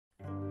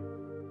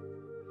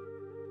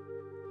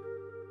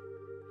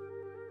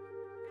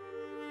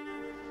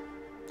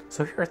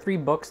So here are 3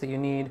 books that you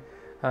need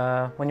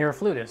when you're a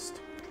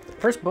flutist.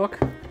 First book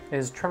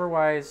is Trevor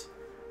Wise'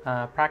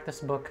 practice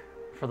book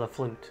for the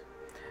flute.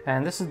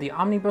 And this is the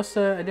Omnibus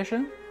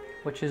edition,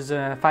 which is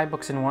 5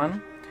 books in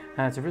one.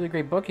 It's a really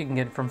great book. You can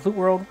get it from Flute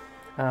World.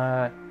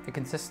 It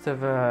consists of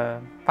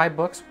 5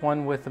 books,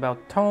 one with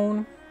about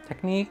tone,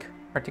 technique,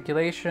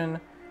 articulation,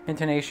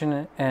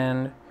 intonation,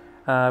 and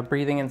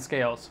breathing and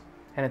scales.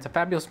 And it's a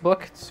fabulous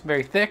book. It's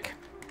very thick.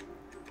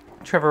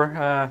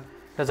 Trevor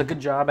does a good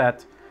job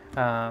at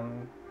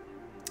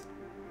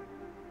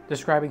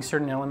describing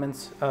certain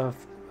elements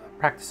of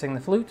practicing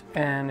the flute,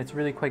 and it's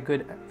really quite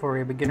good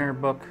for a beginner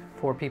book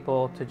for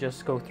people to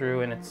just go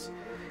through, and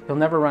you'll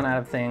never run out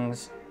of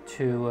things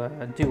to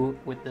do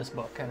with this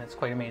book, and it's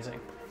quite amazing.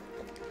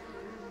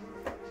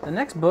 The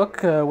next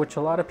book, which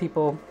a lot of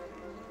people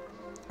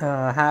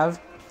have,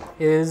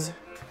 is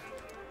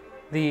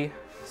the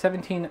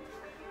 17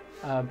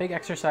 Big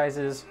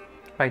Exercises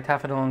by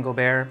Taffanel and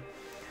Gobert.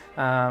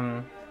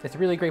 It's a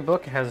really great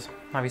book. It has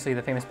obviously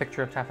the famous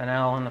picture of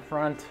Taffanel in the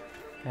front,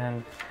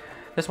 and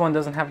this one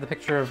doesn't have the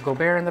picture of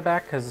Gobert in the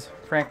back because,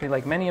 frankly,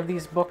 like many of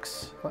these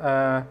books,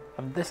 of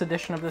this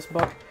edition of this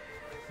book,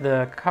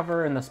 the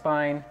cover and the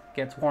spine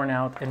gets worn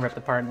out and ripped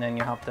apart, and then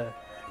you have to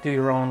do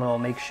your own little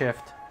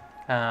makeshift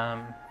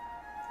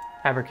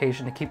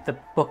fabrication to keep the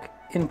book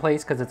in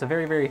place, because it's a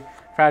very, very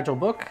fragile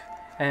book,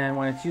 and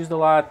when it's used a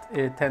lot,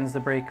 it tends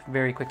to break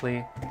very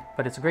quickly.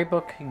 But it's a great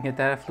book. You can get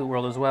that at Flute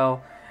World as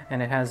well,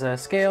 and it has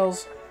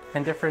scales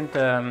and different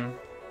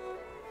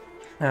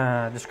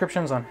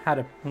descriptions on how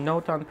to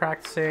note on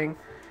practicing,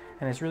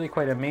 and it's really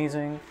quite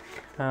amazing.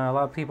 A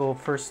lot of people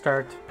first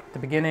start at the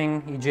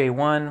beginning,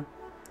 EJ1,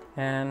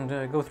 and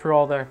go through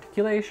all the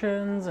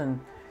articulations, and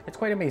it's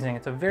quite amazing.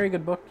 It's a very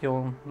good book.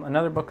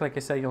 Another book, like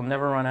I said, you'll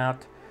never run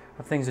out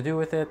of things to do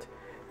with it,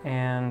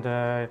 and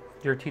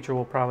your teacher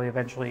will probably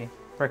eventually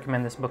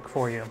recommend this book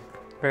for you.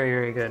 Very,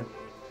 very good.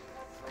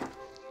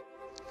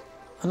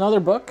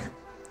 Another book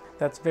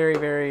that's very,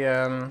 very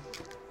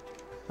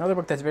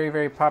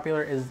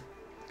popular is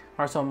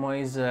Marcel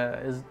Moyse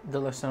is de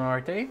la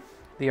Sonorite,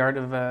 The Art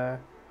of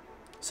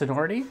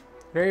Sonority.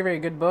 Very, very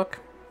good book,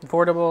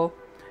 affordable,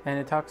 and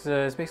it talks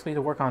it's basically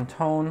to work on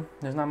tone.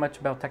 There's not much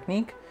about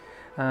technique,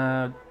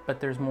 but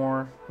there's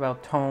more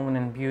about tone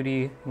and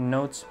beauty and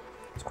notes.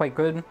 It's quite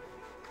good.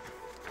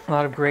 A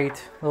lot of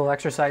great little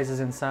exercises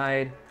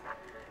inside,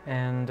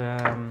 and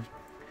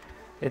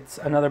it's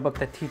another book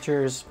that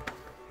teachers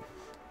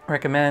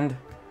recommend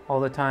all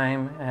the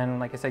time, and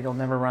like I said, you'll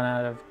never run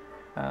out of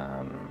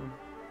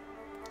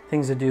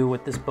things to do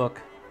with this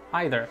book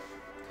either.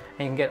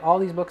 And you can get all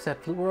these books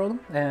at Flute World,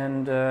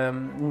 and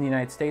in the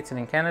United States and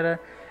in Canada,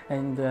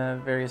 and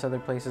various other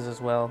places as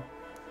well.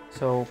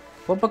 So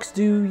what books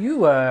do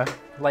you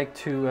like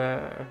to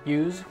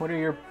use? What are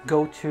your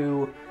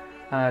go-to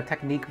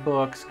technique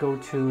books,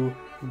 go-to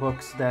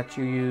books that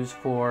you use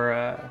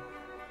for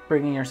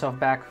bringing yourself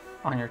back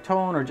on your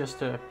tone, or just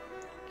to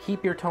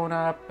keep your tone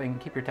up and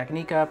keep your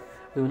technique up?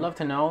 We would love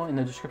to know in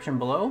the description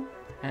below,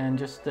 and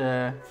just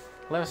let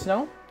us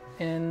know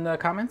in the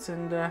comments,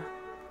 and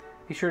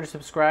be sure to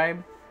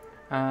subscribe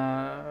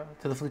to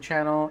the Flute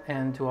channel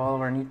and to all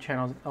of our new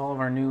channels, all of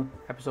our new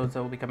episodes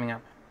that will be coming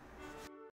up.